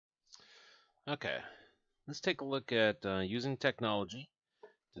Okay, let's take a look at using technology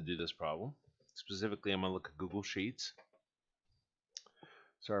to do this problem. Specifically, I'm going to look at Google Sheets.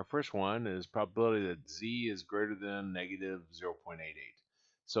 So our first one is probability that z is greater than negative 0.88.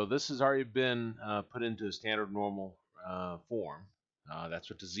 So this has already been put into a standard normal form. That's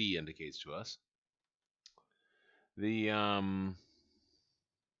what the z indicates to us. The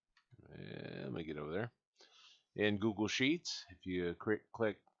let me get over there. In Google Sheets, if you click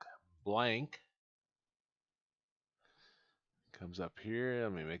blank, it comes up here.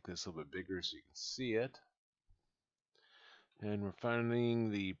 Let me make this a little bit bigger so you can see it. And we're finding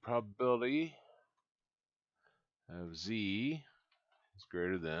the probability of z is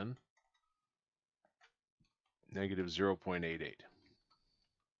greater than negative 0.88.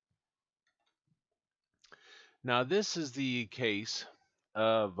 Now this is the case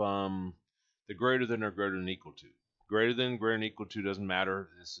of the greater than or greater than equal to. Greater than equal to doesn't matter.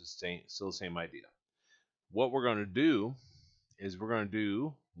 This is still the same idea. What we're going to do is we're going to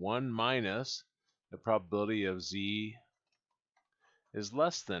do 1 minus the probability of z is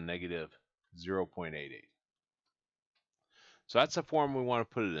less than negative 0.88. So that's the form we want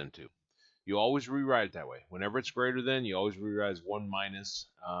to put it into. You always rewrite it that way. Whenever it's greater than, you always rewrite as 1 minus,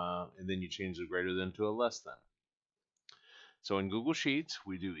 and then you change the greater than to a less than. So in Google Sheets,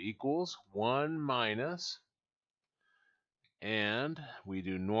 we do equals 1 minus, and we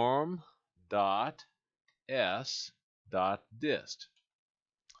do norm dot s dot dist.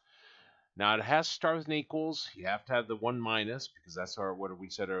 Now it has to start with an equals. You have to have the 1 minus because that's what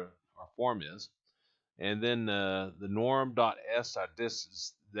we said our form is. And then the norm dot s dot dist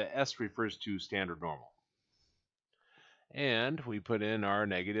is the s refers to standard normal. And we put in our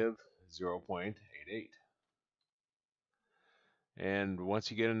negative 0.88. And once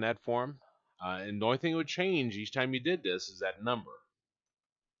you get in that form, and the only thing that would change each time you did this is that number.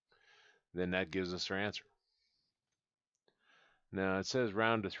 Then that gives us our answer. Now it says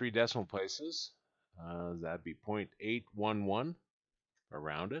round to 3 decimal places. That'd be 0.811,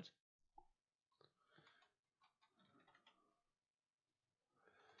 around it.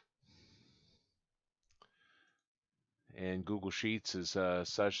 And Google Sheets is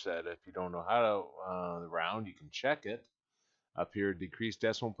such that if you don't know how to round, you can check it. Up here, decrease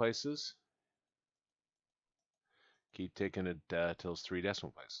decimal places. Keep taking it till it's 3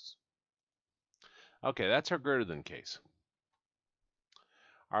 decimal places. Okay, that's our greater than case.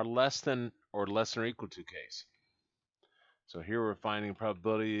 Our less than or less than or equal to case. So here we're finding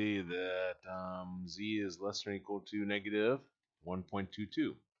probability that z is less than or equal to negative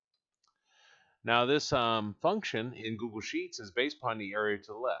 1.22. Now this function in Google Sheets is based upon the area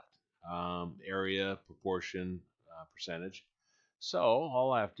to the left. Area, proportion, percentage. So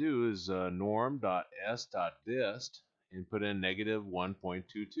all I have to do is norm.s.dist and put in negative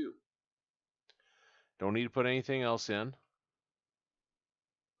 1.22. Don't need to put anything else in.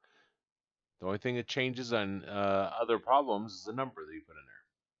 The only thing that changes on other problems is the number that you put in there.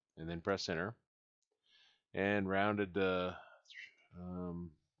 And then press enter. And rounded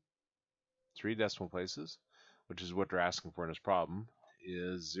 3 decimal places, which is what they're asking for in this problem,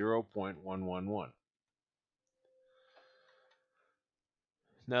 is 0.111.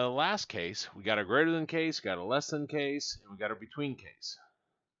 Now the last case, we got a greater than case, got a less than case, and we got a between case.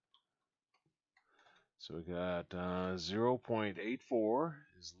 So we got 0.84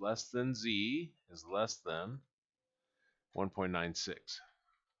 is less than z is less than 1.96.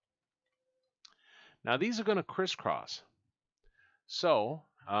 Now these are going to crisscross. So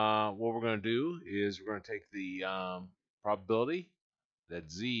what we're going to do is we're going to take the probability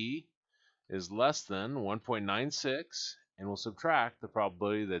that z is less than 1.96, and we'll subtract the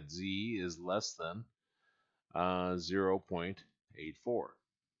probability that z is less than 0.84.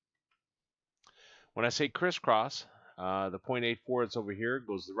 When I say crisscross, the 0.84 that's over here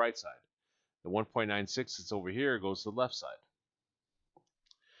goes to the right side. The 1.96 that's over here goes to the left side.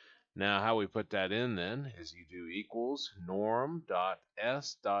 Now how we put that in then is you do equals norm.s.dist,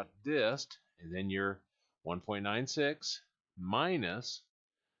 and then your 1.96 minus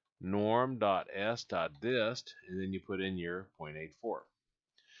norm.s.dist, and then you put in your 0.84.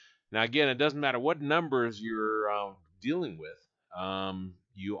 Now again, it doesn't matter what numbers you're dealing with.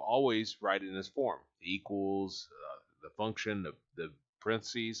 You always write it in this form. The equals, the function, the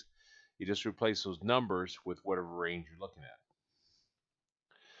parentheses. You just replace those numbers with whatever range you're looking at.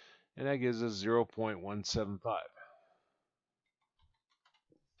 And that gives us 0.175.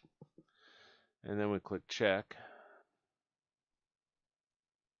 And then we click check.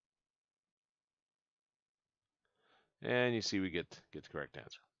 And you see we get the correct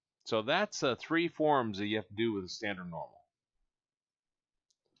answer. So that's 3 forms that you have to do with a standard normal.